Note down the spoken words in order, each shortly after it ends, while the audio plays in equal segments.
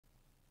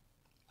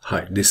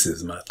Hi, this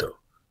is Mato.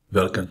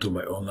 Welcome to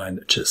my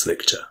online chess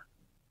lecture.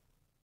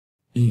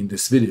 In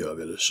this video I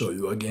will show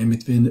you a game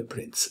between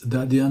Prince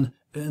Dadian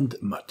and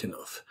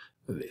Martinoff.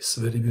 This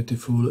very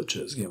beautiful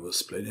chess game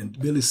was played in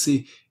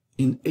Tbilisi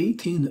in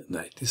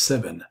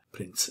 1897.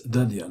 Prince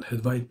Dadian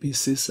had white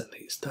pieces and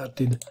he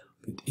started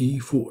with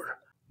e4.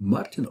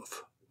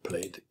 Martinoff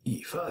played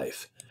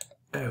e5,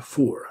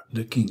 f4,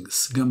 the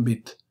king's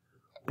gambit,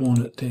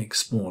 pawn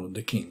takes pawn,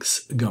 the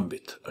king's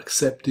gambit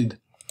accepted,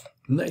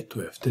 knight to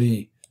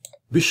f3,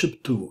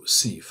 bishop to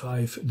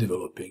c5,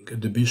 developing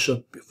the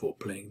bishop before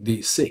playing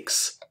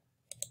d6,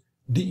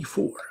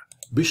 d4,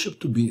 bishop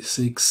to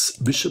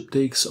b6, bishop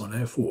takes on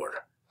f4,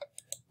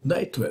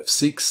 knight to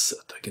f6,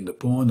 attacking the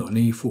pawn on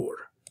e4,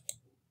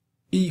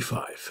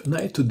 e5,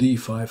 knight to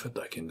d5,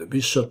 attacking the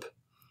bishop,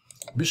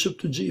 bishop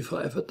to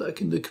g5,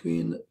 attacking the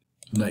queen,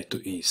 knight to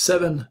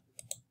e7,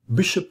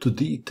 bishop to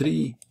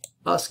d3,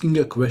 asking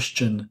a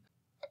question,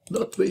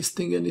 not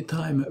wasting any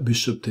time,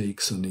 bishop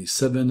takes on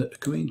e7,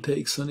 queen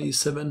takes on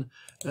e7,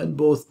 and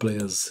both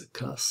players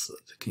castle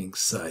the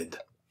king's side.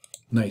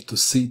 Knight to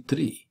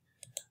c3,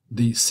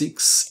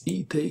 d6,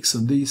 e takes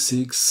on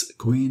d6,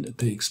 queen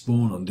takes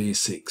pawn on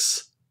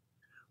d6.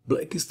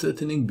 Black is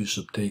threatening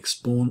bishop takes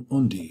pawn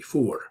on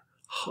d4.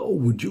 How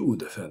would you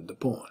defend the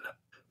pawn?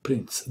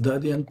 Prince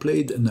Dadian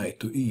played knight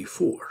to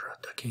e4,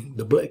 attacking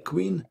the black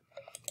queen,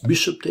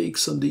 bishop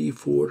takes on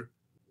d4,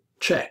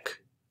 check,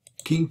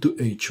 king to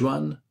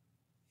h1,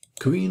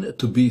 queen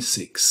to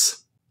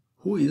b6.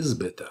 Who is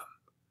better?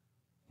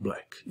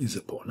 Black is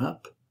a pawn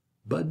up,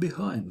 but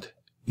behind,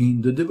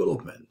 in the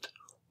development.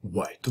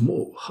 White to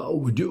move. How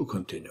would you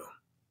continue?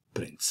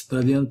 Prince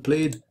Dadian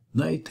played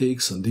knight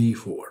takes on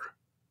d4.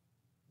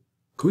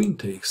 Queen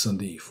takes on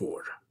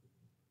d4.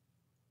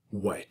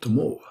 White to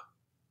move.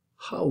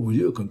 How would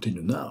you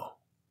continue now?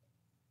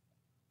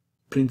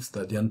 Prince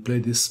Dadian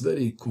played this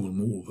very cool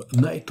move.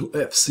 Knight to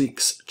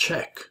f6,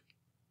 check.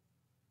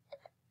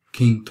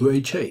 King to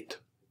h8.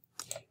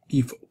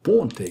 If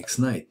pawn takes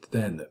knight,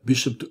 then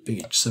bishop to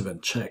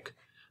h7 check,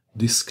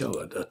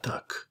 discovered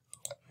attack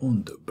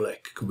on the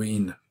black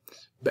queen.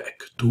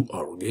 Back to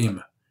our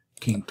game.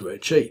 King to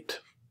h8.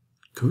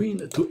 Queen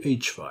to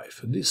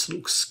h5. This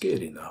looks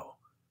scary now.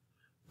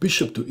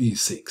 Bishop to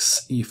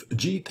e6. If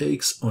g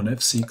takes on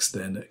f6,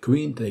 then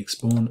queen takes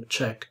pawn,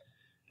 check.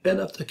 And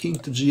after king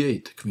to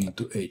g8, queen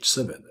to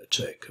h7,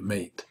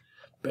 checkmate.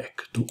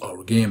 Back to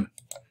our game.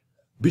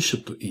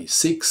 Bishop to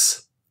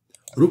e6.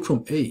 Rook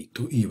from a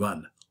to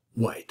e1.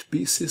 White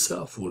pieces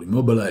are fully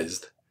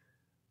mobilized.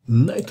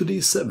 Knight to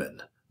d7,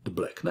 the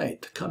black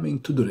knight coming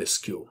to the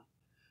rescue.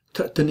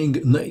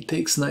 Threatening knight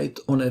takes knight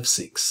on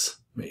f6,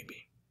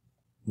 maybe.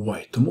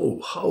 White to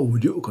move, how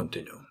would you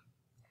continue?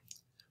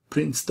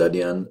 Prince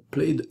Dadian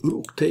played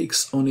rook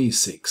takes on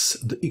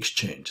e6, the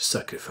exchange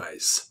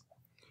sacrifice.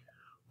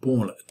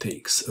 Pawn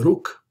takes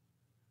rook.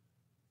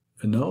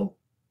 And now,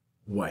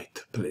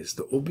 white plays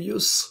the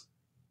obvious.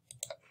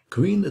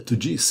 Queen to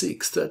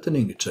g6,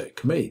 threatening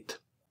checkmate.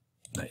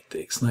 Knight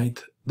takes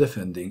knight,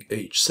 defending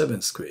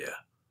h7 square.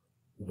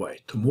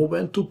 White to move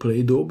and to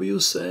play the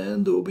obvious,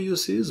 and the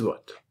obvious is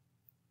what?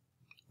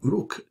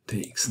 Rook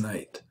takes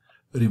knight,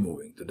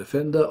 removing the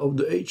defender of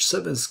the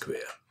h7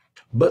 square.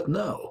 But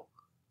now,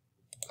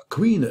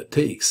 queen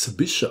takes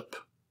bishop.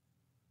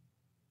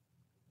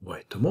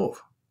 White to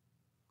move.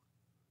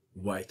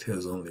 White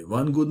has only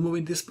one good move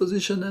in this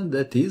position, and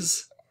that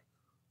is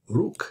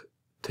rook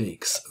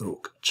takes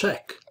rook,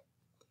 check.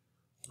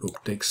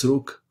 Rook takes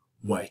rook.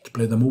 White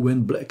played a move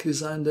and black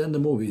resigned, and the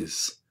move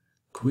is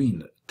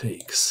queen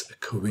takes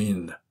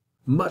queen.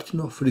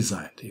 Martinoff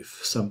resigned.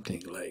 If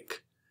something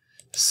like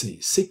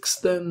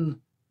c6,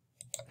 then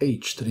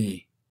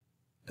h3,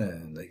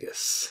 and I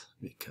guess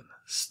we can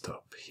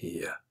stop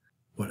here.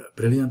 What a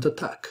brilliant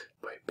attack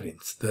by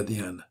Prince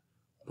Dadian.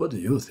 What do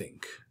you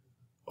think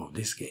of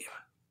this game?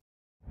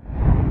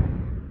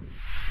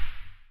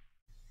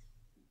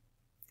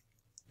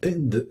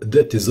 And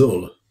that is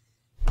all.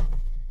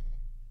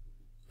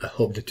 I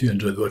hope that you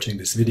enjoyed watching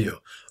this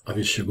video. I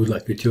wish you good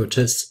luck with your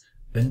chess,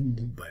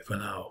 and bye for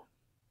now.